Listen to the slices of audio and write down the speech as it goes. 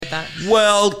that.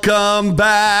 Welcome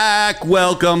back.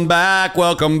 Welcome back.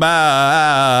 Welcome back.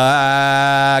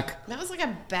 That was like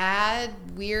a bad,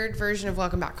 weird version of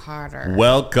Welcome Back, Carter.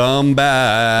 Welcome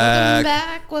back. Welcome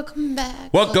back. Welcome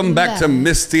back. Welcome back to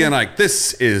Misty and Ike.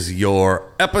 This is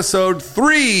your episode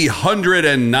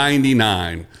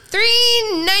 399.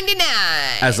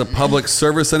 $3.99. As a public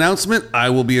service announcement, I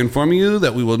will be informing you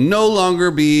that we will no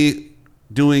longer be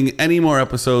doing any more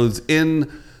episodes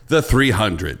in the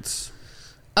 300s.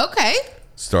 Okay.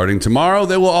 Starting tomorrow,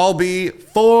 they will all be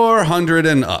 400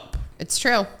 and up. It's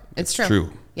true. It's true.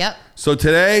 True. Yep. So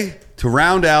today, to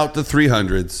round out the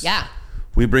 300s, Yeah.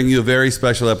 we bring you a very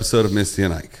special episode of Misty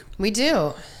and Ike. We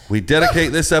do. We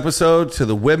dedicate this episode to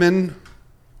the women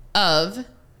Of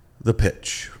the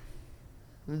pitch,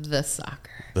 the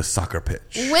soccer. the soccer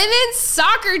pitch. Women's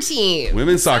soccer team.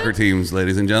 Women's soccer teams,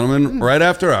 ladies and gentlemen, right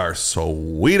after our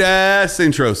sweet-ass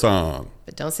intro song.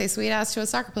 But don't say sweet ass to a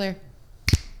soccer player.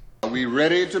 Are we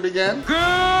ready to begin? Good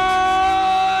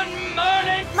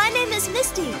morning. My name is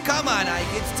Misty. Come on, Ike,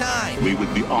 it's time. We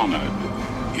would be honored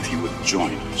if you would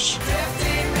join us.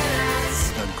 15 minutes.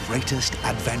 The greatest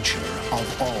adventure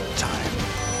of all time.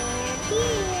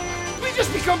 We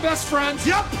just become best friends.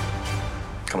 Yep.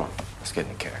 Come on, let's get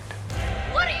into character.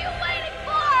 What are you waiting for,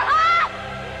 huh?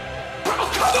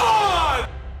 Oh, come on.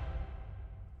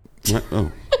 What?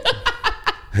 Oh.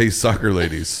 Hey, soccer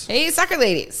ladies. Hey, soccer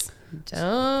ladies.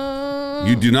 Don't.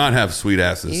 You do not have sweet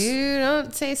asses. You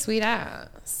don't say sweet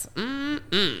ass.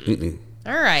 Mm-mm.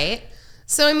 All right.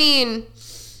 So, I mean,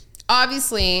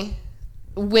 obviously,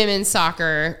 women's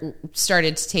soccer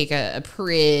started to take a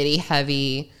pretty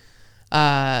heavy,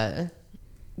 I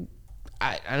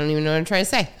don't even know what I'm trying to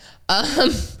say.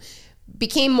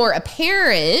 Became more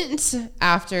apparent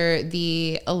after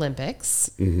the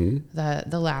Olympics, the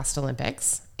last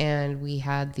Olympics. And we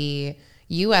had the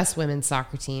U.S. women's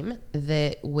soccer team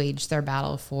that waged their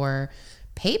battle for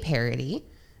pay parity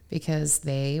because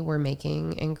they were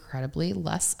making incredibly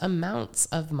less amounts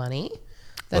of money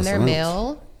than their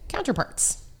male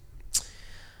counterparts.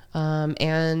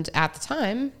 And at the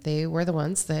time, they were the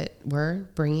ones that were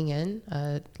bringing in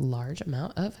a large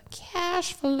amount of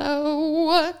cash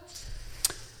flow.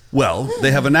 Well,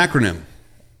 they have an acronym.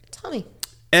 Tell me.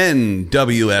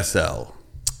 NWSL.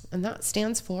 And that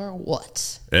stands for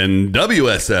what?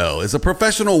 NWSL is a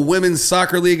professional women's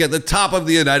soccer league at the top of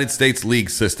the United States league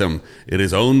system. It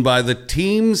is owned by the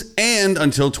teams and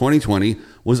until 2020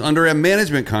 was under a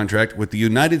management contract with the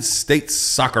United States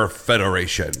Soccer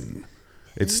Federation.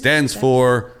 It stands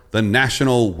for the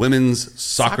National Women's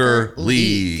Soccer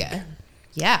League.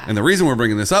 Yeah. And the reason we're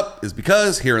bringing this up is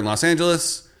because here in Los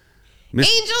Angeles,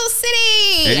 Angel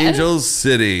City. Angels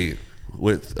City,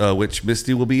 with which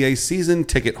Misty will be a season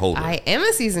ticket holder. I am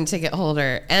a season ticket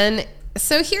holder. And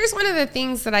so here's one of the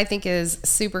things that I think is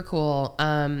super cool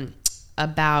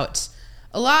about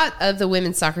a lot of the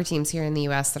women's soccer teams here in the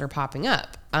U.S. that are popping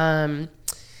up.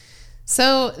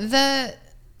 So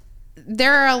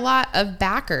there are a lot of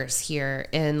backers here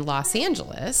in Los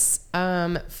Angeles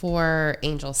for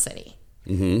Angel City.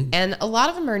 Mm-hmm. And a lot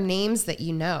of them are names that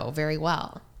you know very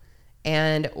well.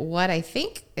 And what I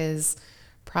think is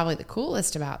probably the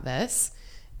coolest about this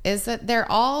is that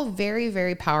they're all very,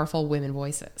 very powerful women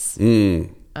voices.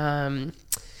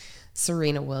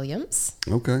 Serena Williams.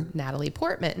 Okay. Natalie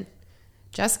Portman.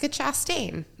 Jessica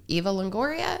Chastain. Eva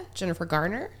Longoria. Jennifer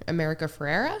Garner. America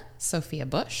Ferrera. Sophia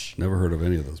Bush. Never heard of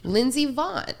any of those people. Lindsey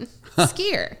Vonn.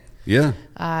 Skier. Yeah.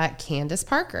 Candace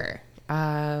Parker.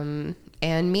 And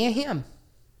Mia Hamm.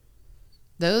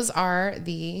 Those are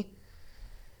the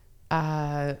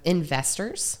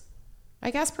investors,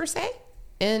 I guess, per se,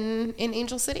 in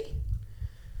Angel City.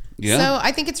 Yeah. So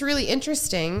I think it's really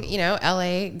interesting. You know,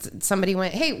 LA, somebody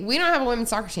went, hey, we don't have a women's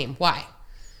soccer team. Why?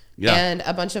 Yeah. And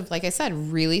a bunch of, like I said,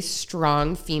 really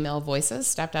strong female voices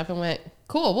stepped up and went,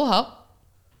 cool, we'll help.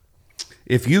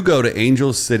 If you go to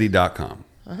angelcity.com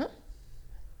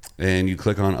and you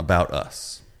click on About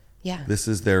Us, Yeah. this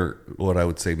is their, what I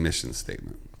would say, mission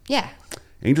statement. Yeah.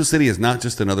 Angel City is not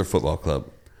just another football club.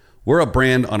 We're a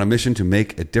brand on a mission to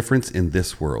make a difference in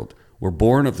this world. We're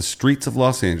born of the streets of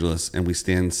Los Angeles, and we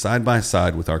stand side by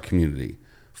side with our community.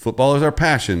 Football is our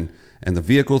passion and the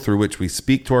vehicle through which we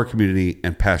speak to our community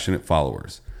and passionate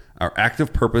followers. Our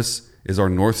active purpose is our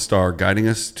North Star, guiding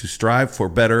us to strive for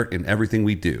better in everything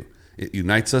we do. It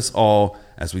unites us all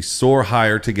as we soar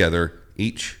higher together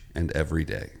each and every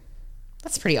day.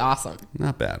 That's pretty awesome.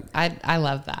 Not bad. I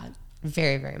love that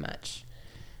very, very much.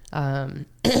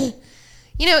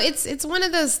 You know, it's one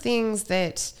of those things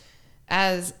that,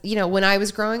 as you know, when I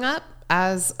was growing up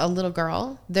as a little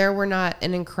girl, there were not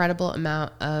an incredible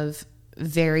amount of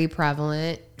very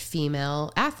prevalent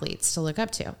female athletes to look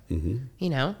up to. You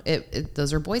know,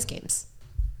 those are boys' games.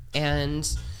 And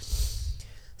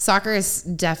soccer has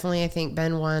definitely, I think,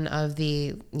 been one of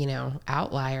the, you know,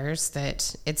 outliers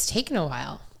that it's taken a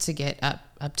while to get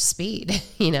up to speed,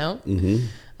 you know?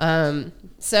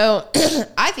 So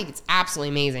I think it's absolutely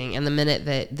amazing. And the minute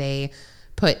that they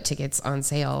put tickets on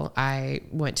sale, I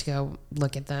went to go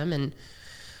look at them, and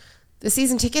the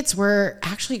season tickets were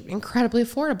actually incredibly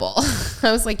affordable.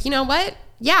 I was like, you know what?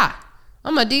 Yeah,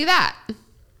 I'm going to do that.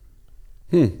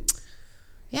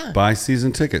 Yeah. Buy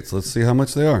season tickets. Let's see how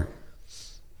much they are.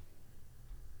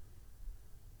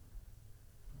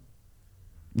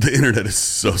 The internet is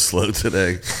so slow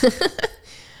today.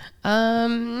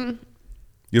 Do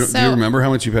you remember how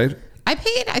much you paid? I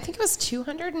paid, I think it was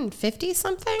 $250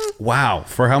 something. Wow.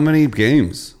 For how many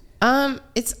games?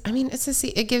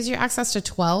 It gives you access to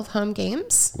 12 home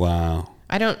games. Wow.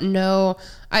 I don't know.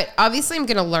 I'm going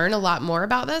to learn a lot more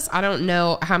about this. I don't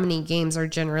know how many games are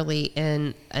generally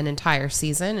in an entire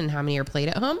season and how many are played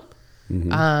at home.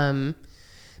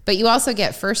 But you also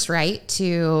get first right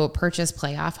to purchase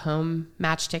playoff home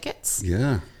match tickets.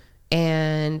 Yeah.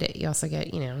 And you also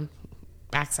get, you know,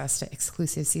 access to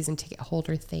exclusive season ticket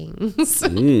holder things.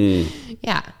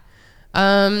 Yeah.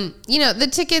 You know,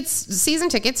 season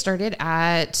tickets started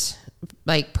at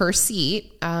like per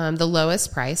seat. The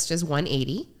lowest priced is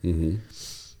 $180. And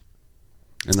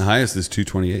the highest is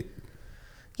 $228.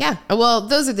 Yeah. Well,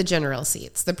 those are the general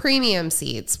seats. The premium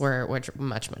seats were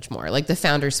much, much more. Like the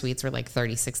founder suites were like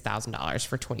 $36,000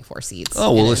 for 24 seats.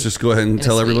 Oh, well, let's just go ahead and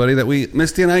tell everybody that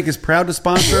Misty and Ike is proud to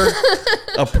sponsor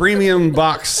a premium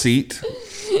box seat.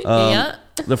 Yeah.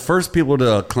 The first people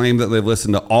to claim that they've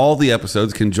listened to all the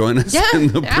episodes can join us in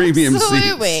the premium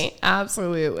seats.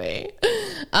 Absolutely.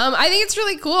 I think it's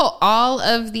really cool. All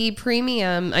of the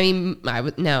premium,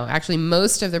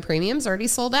 most of the premiums already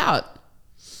sold out.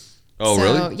 Oh,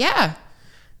 really? Yeah.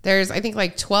 There's, I think,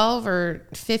 like 12 or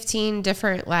 15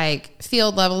 different like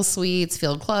field level suites,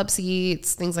 field club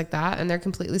seats, things like that. And they're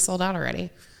completely sold out already.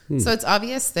 So it's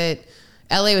obvious that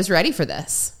LA was ready for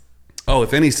this. Oh,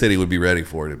 if any city would be ready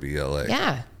for it, it'd be LA.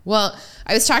 Yeah. Well,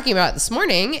 I was talking about it this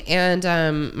morning,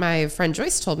 and my friend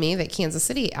Joyce told me that Kansas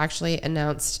City actually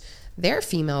announced their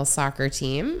female soccer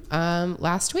team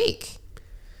last week.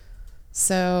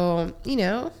 So, you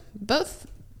know, both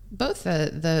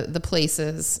the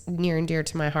places near and dear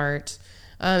to my heart.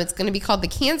 It's going to be called the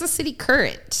Kansas City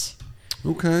Current.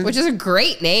 Okay. Which is a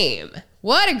great name.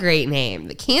 What a great name.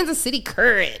 The Kansas City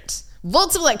Current.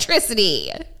 Volts of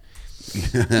electricity.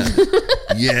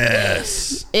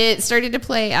 Yes. It started to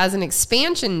play as an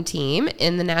expansion team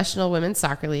in the National Women's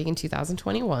Soccer League in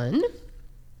 2021.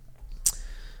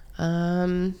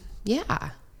 Yeah.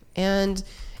 And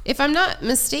if I'm not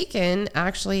mistaken,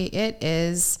 actually, it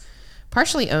is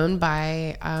partially owned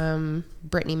by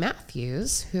Brittany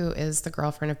Matthews, who is the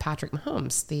girlfriend of Patrick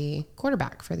Mahomes, the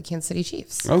quarterback for the Kansas City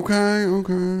Chiefs. Okay.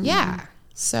 Yeah.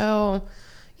 So,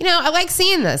 you know, I like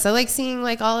seeing this. I like seeing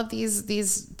like all of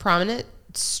these prominent,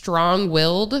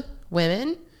 strong-willed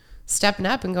women stepping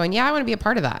up and going, yeah, I want to be a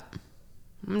part of that.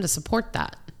 I'm going to support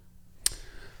that.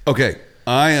 Okay.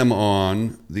 I am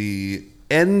on the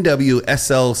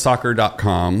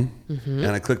nwslsoccer.com and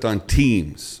I clicked on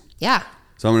teams. Yeah.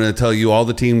 So I'm going to tell you all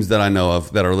the teams that I know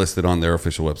of that are listed on their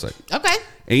official website. Okay.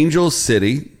 Angel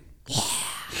City. Yeah.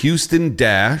 Houston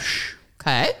Dash.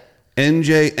 Okay.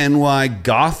 NJNY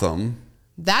Gotham.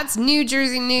 That's New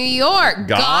Jersey, New York.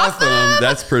 Gotham.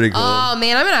 That's pretty cool. Oh,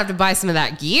 man, I'm going to have to buy some of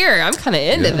that gear. I'm kind of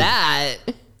into that.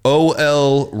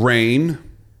 OL Reign.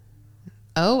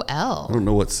 OL. I don't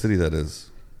know what city that is.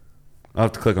 I'll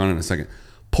have to click on it in a second.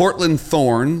 Portland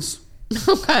Thorns.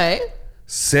 Okay.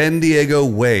 San Diego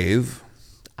Wave.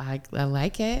 I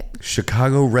like it.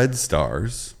 Chicago Red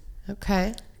Stars.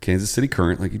 Okay. Kansas City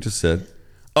Current, like you just said.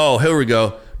 Oh, here we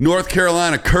go. North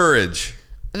Carolina Courage.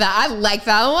 I like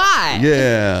that a lot.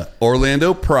 Yeah.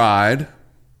 Orlando Pride.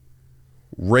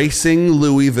 Racing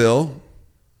Louisville.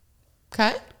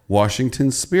 Okay. Washington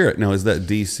Spirit. Now, is that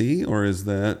DC or is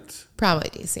that...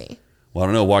 Probably DC. Well, I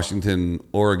don't know. Washington,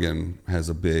 Oregon has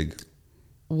a big...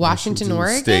 Washington,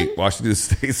 Oregon? State. Washington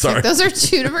State, sorry. Like those are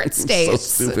two different states.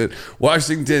 So stupid.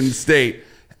 Washington State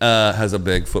has a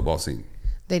big football scene.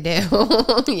 They do.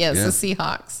 Yes, the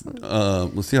Seahawks.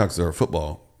 The Seahawks are a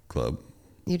football club.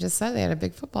 You just said they had a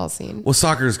big football scene. Well,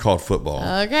 soccer is called football.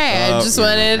 Okay, I just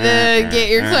wanted to get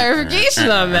your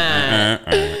clarification on that.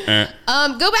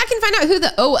 Go back and find out who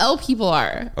the OL people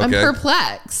are. I'm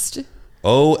perplexed.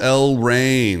 OL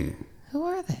Reign. Who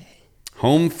are they?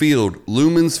 Home field,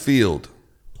 Lumens Field.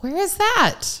 Where is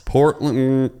that?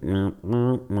 Portland.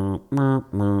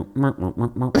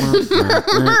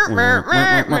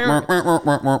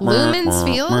 Lumens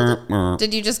Field?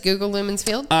 Did you just Google Lumens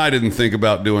Field? I didn't think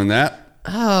about doing that.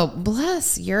 Oh,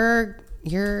 bless you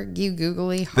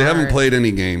googly heart. They haven't played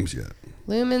any games yet.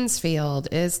 Lumens Field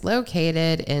is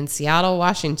located in Seattle,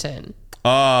 Washington.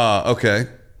 Ah, okay.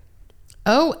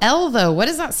 OL, though, what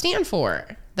does that stand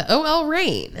for? The OL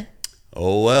Reign.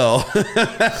 Oh, well.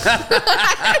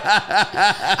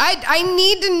 I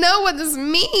need to know what this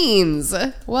means.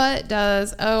 What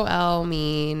does OL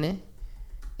mean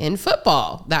in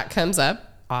football? That comes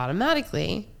up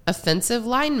automatically. Offensive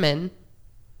lineman.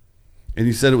 And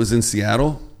you said it was in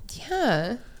Seattle?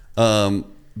 Yeah.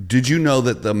 Did you know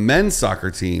that the men's soccer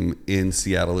team in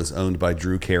Seattle is owned by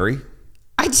Drew Carey?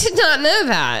 I did not know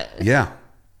that. Yeah.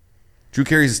 Drew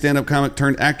Carey is a stand-up comic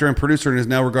turned actor and producer and is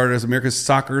now regarded as America's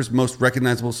soccer's most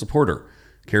recognizable supporter.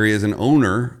 Carey is an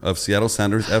owner of Seattle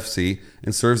Sounders FC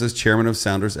and serves as chairman of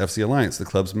Sounders FC Alliance, the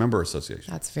club's member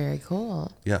association. That's very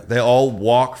cool. Yeah, they all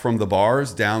walk from the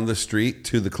bars down the street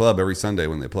to the club every Sunday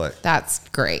when they play. That's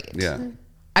great. Yeah.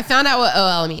 I found out what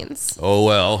OL means. Oh,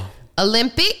 well.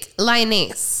 Olympique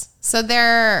Lyonnais. So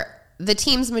the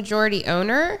team's majority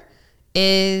owner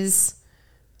is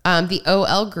the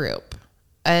OL Group.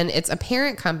 And it's a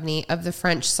parent company of the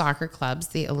French soccer clubs,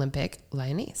 the Olympique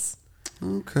Lyonnais.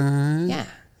 Okay. Yeah.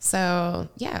 So,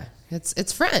 yeah,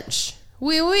 it's French.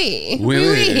 Oui, oui. Oui,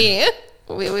 oui.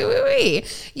 Oui, oui, oui, oui.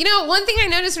 You know, one thing I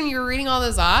noticed when you were reading all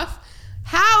those off,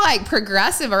 how, like,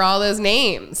 progressive are all those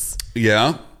names?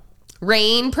 Yeah.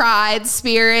 Rain, Pride,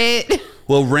 Spirit.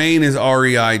 Well, Reign is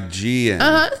R-E-I-G-N.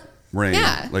 Uh-huh. Reign.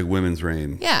 Yeah. Like women's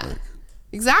reign. Yeah. Like.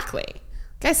 Exactly.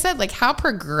 Like I said, like, how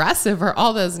progressive are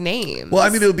all those names? Well, I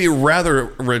mean, it would be rather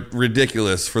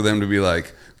ridiculous for them to be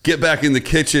like, get back in the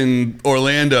kitchen,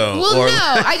 Orlando. Well,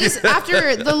 no, I just,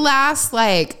 after the last,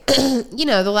 like,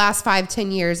 the last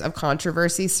 5-10 years of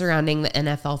controversy surrounding the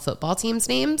NFL football teams'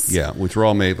 names. Yeah, which were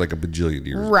all made like a bajillion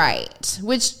years ago. Right.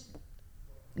 Which,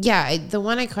 yeah, the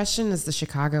one I question is the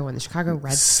Chicago one, the Chicago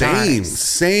Red Stars.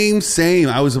 Same.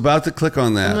 I was about to click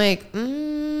on that. I'm like,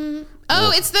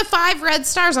 it's the 5 red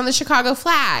stars on the Chicago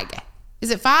flag.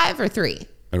 Is it 5 or 3?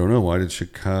 I don't know. Why did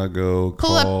Chicago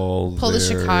pull the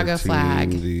Chicago team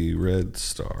flag. The Red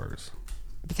Stars?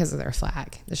 Because of their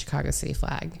flag, the Chicago City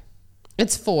flag.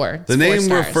 It's 4. The name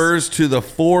refers to the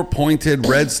 4-pointed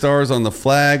red stars on the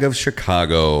flag of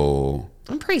Chicago.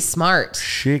 I'm pretty smart.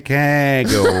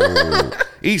 Chicago.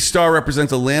 Each star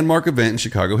represents a landmark event in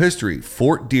Chicago history.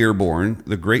 Fort Dearborn,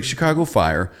 the Great Chicago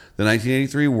Fire, the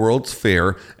 1983 World's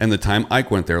Fair, and the time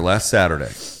Ike went there last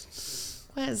Saturday.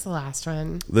 What is the last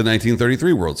one? The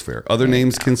 1933 World's Fair. Other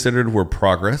names considered were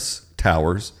Progress,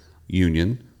 Towers,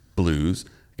 Union, Blues,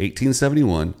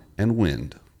 1871, and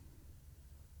Wind.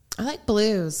 I like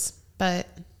Blues, but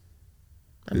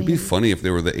It'd be funny if they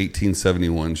were the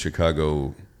 1871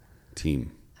 Chicago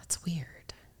team. That's weird.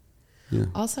 Yeah.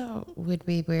 Also, would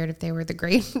be weird if they were the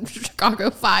Great Chicago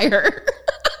Fire.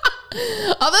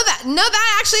 Although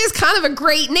that actually is kind of a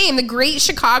great name, the Great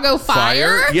Chicago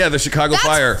Fire. Yeah, the Chicago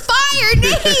Fire. Fire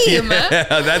name.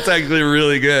 Yeah, that's actually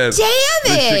really good. Damn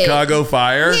it. The Chicago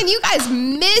Fire. Man, you guys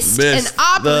missed an the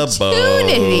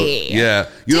opportunity. boat. Yeah.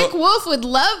 Dick Wolf would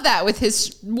love that with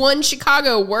his One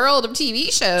Chicago world of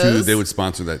TV shows. Dude, they would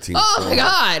sponsor that team. Oh my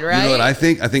God, right? You know what I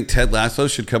think? I think Ted Lasso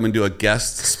should come and do a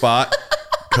guest spot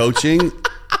coaching.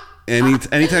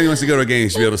 Anytime he wants to go to a game, he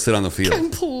should be able to sit on the field.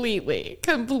 Completely.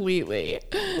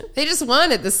 They just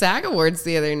won at the SAG Awards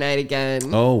the other night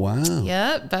again. Oh, wow.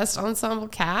 Yep, best ensemble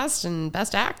cast and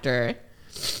best actor.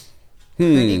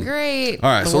 Pretty great. All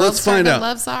right, The so world's let's find starting to out.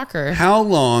 love soccer. How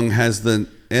long has the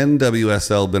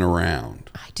NWSL been around?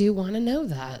 I do want to know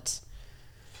that.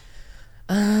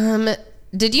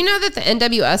 Did you know that the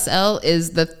NWSL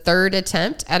is the 3rd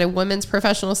attempt at a women's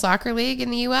professional soccer league in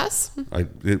the U.S.?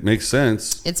 It makes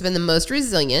sense. It's been the most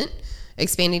resilient,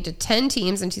 expanding to 10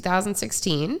 teams in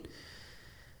 2016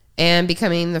 and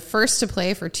becoming the first to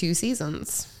play for 2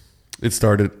 seasons. It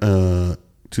started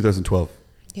 2012.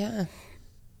 Yeah.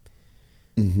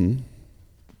 Mm-hmm.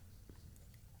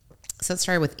 So it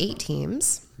started with 8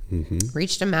 teams,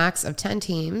 reached a max of 10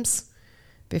 teams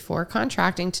before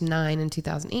contracting to 9 in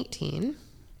 2018.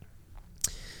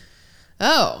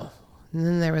 Oh, and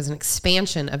then there was an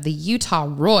expansion of the Utah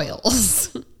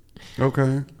Royals.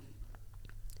 Okay.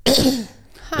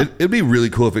 It'd be really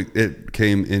cool if it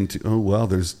came into,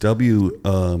 there's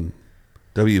WPS,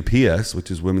 which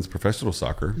is women's professional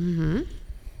soccer. Mm-hmm.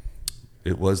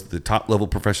 It was the top level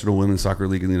professional women's soccer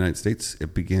league in the United States.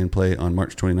 It began play on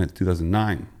March 29th,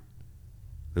 2009.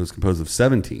 It was composed of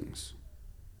 7 teams.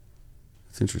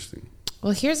 It's interesting.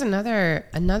 Well, here's another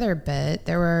bit.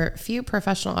 There were few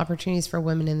professional opportunities for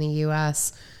women in the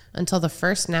U.S. until the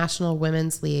first National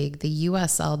Women's League, the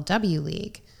USLW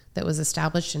League, that was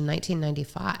established in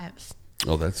 1995.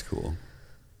 Oh, that's cool.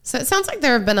 So it sounds like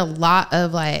there have been a lot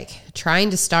of like trying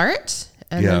to start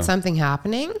and then something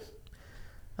happening.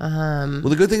 Well,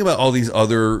 the good thing about all these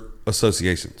other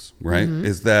associations, right,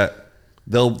 is that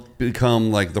they'll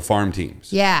become like the farm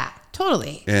teams. Yeah,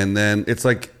 totally. And then it's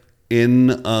like in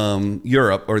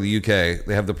Europe or the UK,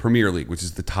 they have the Premier League, which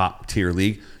is the top tier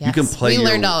league. Yes. You can play. We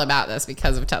learned all about this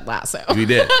because of Ted Lasso. We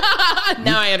did.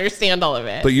 Now I understand all of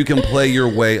it. But you can play your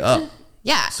way up.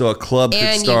 Yeah. So a club could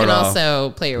and start you can off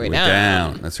also play your way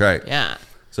down. That's right. Yeah.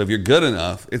 So if you're good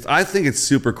enough, I think it's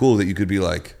super cool that you could be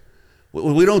like,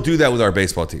 we don't do that with our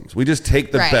baseball teams. We just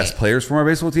take the best players from our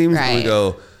baseball teams and we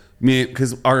go,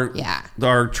 because our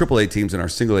AAA teams and our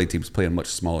single A teams play in much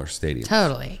smaller stadiums.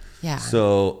 Totally. Yeah.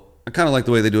 So I kind of like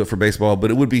the way they do it for baseball, but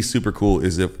it would be super cool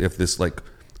is if this like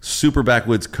super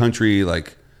backwoods country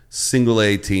like single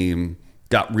A team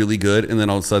got really good, and then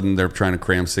all of a sudden they're trying to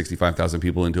cram 65,000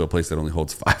 people into a place that only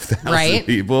holds 5,000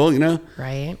 people, you know?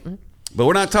 Right. But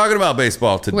we're not talking about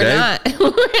baseball today. We're not.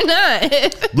 We're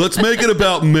not. Let's make it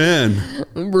about men.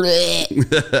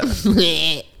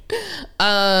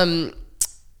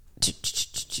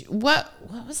 What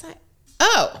was that?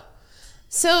 Oh,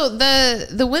 so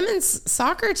the women's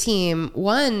soccer team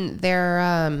won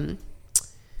their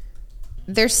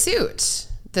suit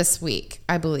this week,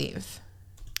 I believe.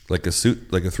 Like a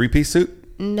suit, like a 3-piece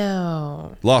suit?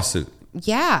 No. Lawsuit.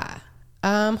 Yeah.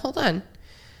 Hold on.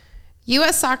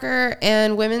 U.S. soccer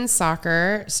and women's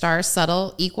soccer stars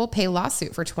settle equal pay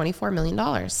lawsuit for $24 million.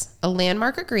 A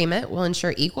landmark agreement will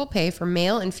ensure equal pay for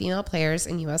male and female players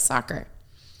in U.S. soccer.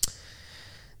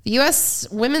 The U.S.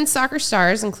 women's soccer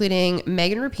stars, including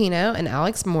Megan Rapinoe and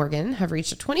Alex Morgan, have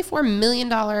reached a $24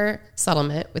 million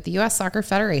settlement with the U.S. Soccer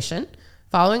Federation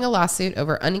following a lawsuit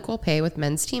over unequal pay with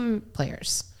men's team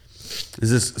players.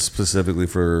 Is this specifically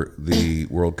for the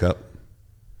World Cup?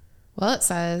 Well, it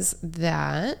says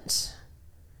that...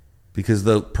 Because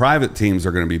the private teams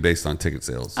are going to be based on ticket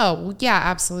sales. Oh, yeah,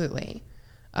 absolutely.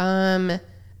 The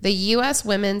U.S.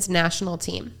 women's national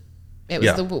team. It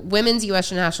was the women's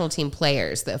U.S. national team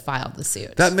players that filed the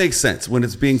suit. That makes sense. When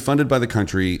it's being funded by the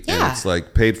country and it's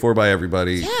like paid for by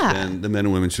everybody, then the men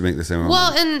and women should make the same amount.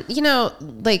 Well, and, you know,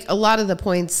 like a lot of the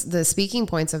points, the speaking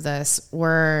points of this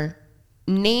were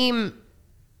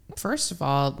first of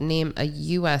all, name a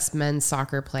U.S. men's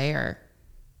soccer player.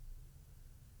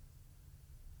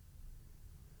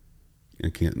 I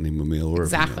can't name a male or a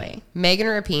female. Megan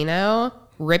Rapinoe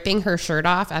ripping her shirt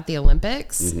off at the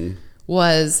Olympics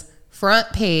was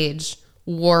front page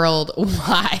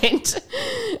worldwide.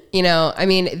 You know, I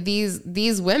mean,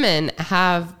 these women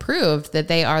have proved that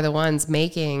they are the ones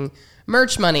making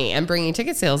merch money and bringing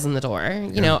ticket sales in the door.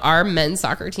 You know, our men's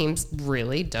soccer teams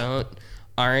really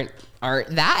aren't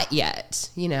that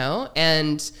yet, you know,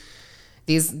 and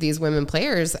these women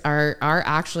players are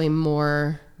actually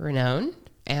more renowned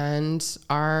and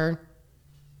are,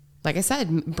 like I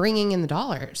said, bringing in the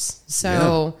dollars.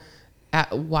 So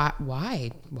why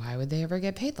would they ever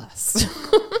get paid less?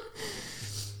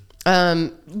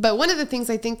 But one of the things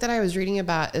I think that I was reading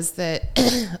about is that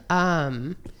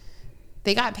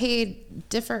they got paid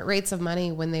different rates of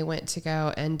money when they went to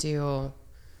go and do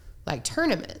like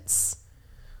tournaments,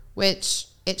 which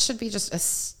it should be just a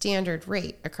standard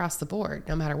rate across the board,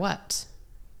 no matter what.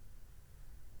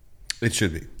 It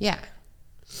should be. Yeah.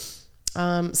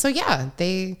 So yeah,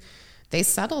 they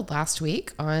settled last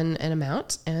week on an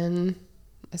amount and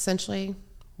essentially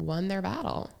won their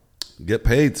battle. Get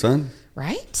paid, son.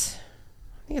 Right?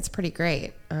 I think it's pretty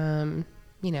great. You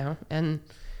know, and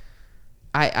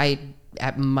I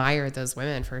admire those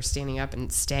women for standing up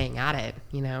and staying at it,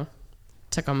 you know.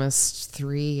 Took almost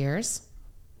 3 years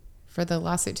for the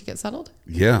lawsuit to get settled.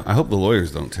 Yeah, I hope the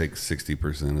lawyers don't take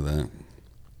 60% of that.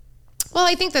 Well,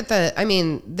 I think that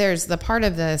there's the part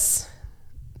of this,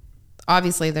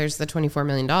 obviously there's the $24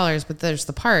 million, but there's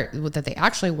the part that they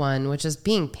actually won, which is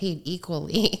being paid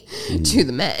equally to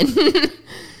the men.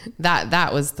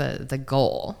 That was the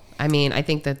goal. I mean, I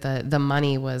think that the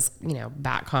money was, you know,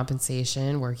 back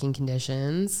compensation, working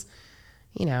conditions,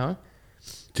 you know.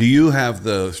 Do you have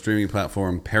the streaming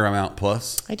platform Paramount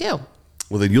Plus? I do.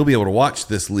 Well, then you'll be able to watch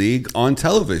this league on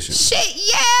television. Shit,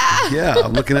 yeah! Yeah,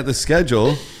 I'm looking at the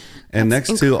schedule, and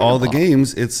next to all the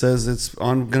games, it says it's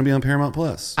going to be on Paramount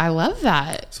Plus. I love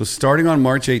that. So starting on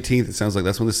March 18th, it sounds like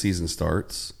that's when the season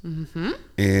starts. Mm-hmm.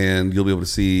 And you'll be able to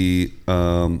see,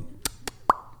 I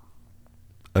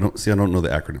don't know the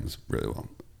acronyms really well.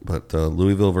 But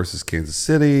Louisville versus Kansas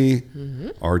City,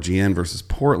 RGN versus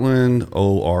Portland,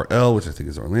 ORL, which I think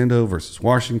is Orlando, versus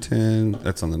Washington.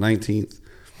 That's on the 19th.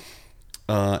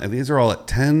 And these are all at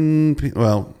 10 p.m.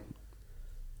 Well,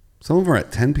 some of them are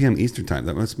at 10 p.m. Eastern time.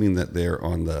 That must mean that they're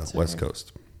on the West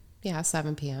Coast. Yeah,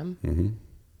 7 p.m.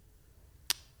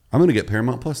 I'm going to get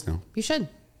Paramount Plus now. You should.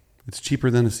 It's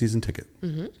cheaper than a season ticket.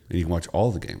 And you can watch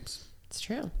all the games. It's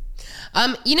true.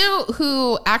 You know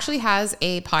who actually has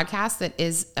a podcast that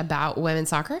is about women's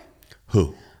soccer?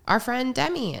 Who? Our friend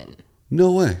Demian.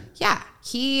 No way. Yeah,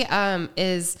 he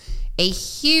is a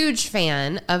huge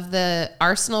fan of the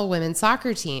Arsenal women's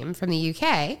soccer team from the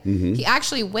UK. He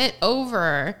actually went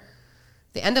over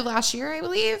the end of last year, I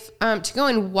believe, to go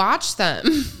and watch them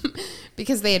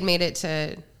because they had made it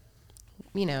to,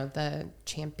 you know, the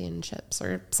championships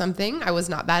or something. I was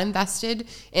not that invested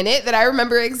in it that I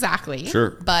remember exactly.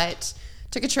 Sure. But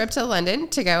took a trip to London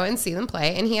to go and see them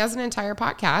play. And he has an entire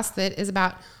podcast that is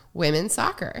about women's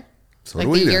soccer. So like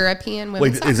do we the do? European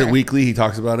women's soccer. Wait, is it weekly? He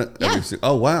talks about it? Yeah.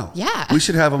 Oh, wow. Yeah. We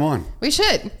should have him on. We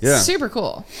should. Yeah. Super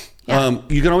cool. Yeah.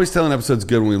 You can always tell an episode's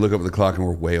good when we look up at the clock and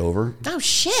we're way over. Oh,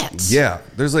 shit. Yeah.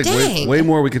 There's like Dang. way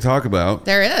more we could talk about.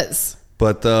 There is.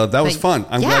 But that was fun.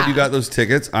 I'm glad yeah. you got those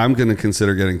tickets. I'm going to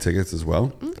consider getting tickets as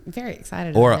well. I'm very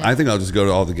excited Or about it. I think I'll just go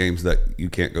to all the games that you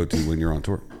can't go to when you're on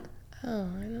tour. Oh, I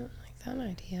don't like that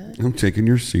idea. I'm taking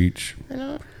your seat. I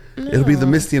don't know. It'll be the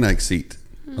Misty and Ike seat.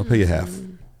 I'll pay you half.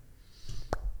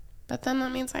 But then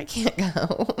that means I can't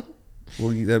go. Well,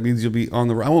 that means you'll be on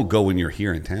the... I won't go when you're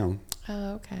here in town.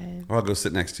 Oh, okay. Or I'll go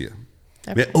sit next to you.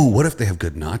 Okay. Yeah. Oh, what if they have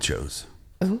good nachos?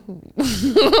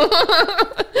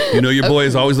 You know your boy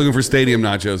is always looking for stadium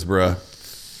nachos, bruh.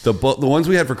 The ones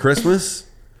we had for Christmas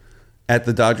at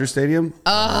the Dodger Stadium.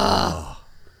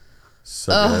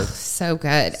 So good. So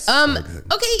good. good.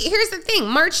 Okay, here's the thing.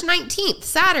 March 19th,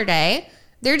 Saturday,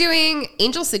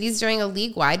 Angel City's doing a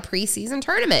league-wide preseason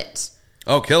tournament.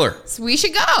 Oh, killer. So we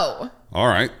should go. All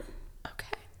right. Okay.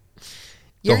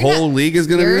 The whole league is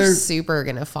going to be You're there? super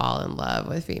going to fall in love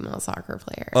with female soccer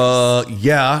players.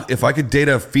 Yeah. If I could date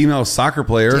a female soccer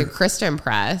player. Dude, Kristen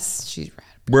Press. She's rad.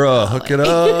 Bruh, hook it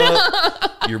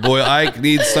up. Your boy Ike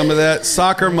needs some of that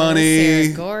soccer money.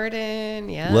 Sarah Gordon.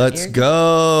 Yeah. Let's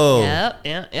go.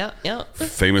 Yep.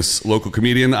 Famous local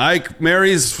comedian Ike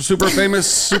marries super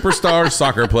famous superstar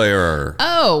soccer player.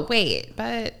 Oh, wait.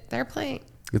 But they're playing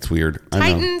It's weird. I know.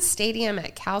 Titan Stadium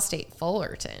at Cal State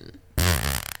Fullerton.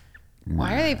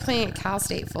 Why are they playing at Cal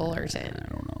State Fullerton? I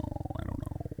don't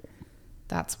know.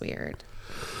 That's weird.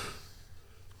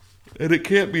 And it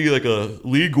can't be like a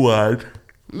league-wide.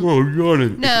 Oh,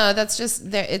 yawning. No, that's just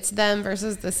it's them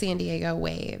versus the San Diego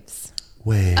Waves.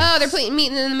 Wait. Oh, they're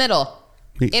meeting in the middle.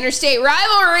 Meet- Interstate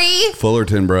rivalry.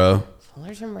 Fullerton, bro.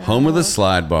 Fullerton, bro. Home of the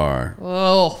slide bar.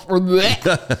 Oh, oof,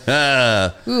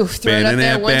 throw it up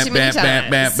there one too many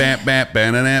times.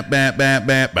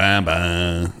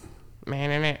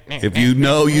 If you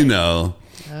know, you know.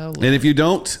 Oh, And if you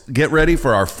don't, get ready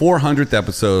for our 400th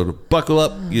episode. Buckle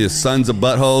up, you sons of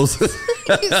buttholes. you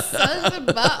sons of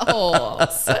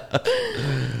buttholes.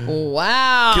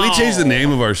 Wow. Can we change the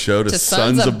name of our show to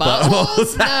Sons of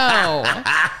Buttholes? No.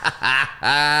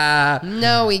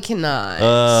 No, we cannot.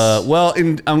 Well,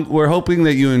 we're hoping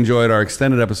that you enjoyed our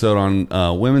extended episode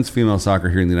on women's female soccer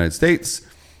here in the United States.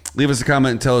 Leave us a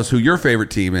comment and tell us who your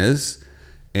favorite team is.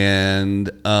 And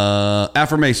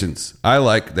affirmations. I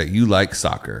like that you like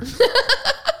soccer.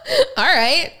 All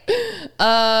right.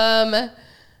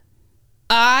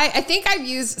 I think I've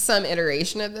used some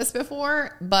iteration of this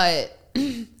before, but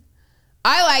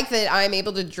I like that I'm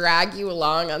able to drag you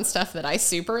along on stuff that I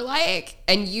super like,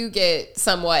 and you get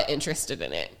somewhat interested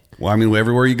in it. Well, I mean,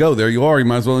 everywhere you go, there you are. You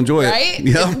might as well enjoy it. Right?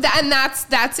 Yeah. And that's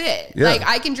it. Yeah. Like,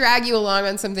 I can drag you along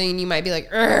on something and you might be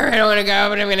like, I don't want to go,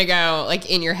 but I'm going to go, like,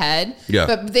 in your head. Yeah.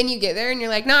 But then you get there and you're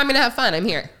like, no, I'm going to have fun. I'm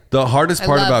here. The hardest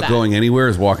part love about that. going anywhere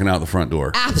is walking out the front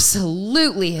door.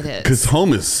 Absolutely it is. Because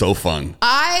home is so fun.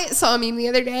 I saw a meme the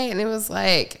other day and it was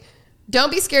like, don't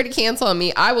be scared to cancel on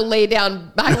me. I will lay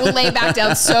back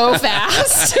down so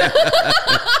fast.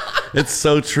 It's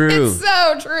so true. It's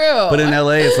so true. But in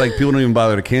LA, it's like people don't even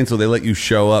bother to cancel. They let you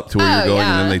show up to where you're going,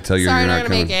 yeah. and then they tell you Sorry, you're not not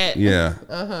gonna coming. make it.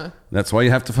 Yeah. That's why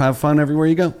you have to have fun everywhere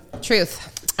you go. Truth.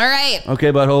 All right.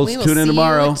 Okay, buttholes. We will Tune in see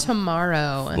tomorrow. you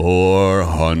tomorrow.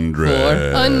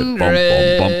 400.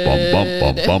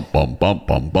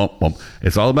 400.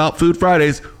 It's all about Food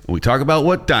Fridays. When we talk about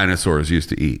what dinosaurs used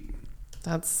to eat.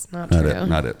 That's not Not true. it.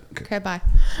 Not it. Okay. Okay, bye.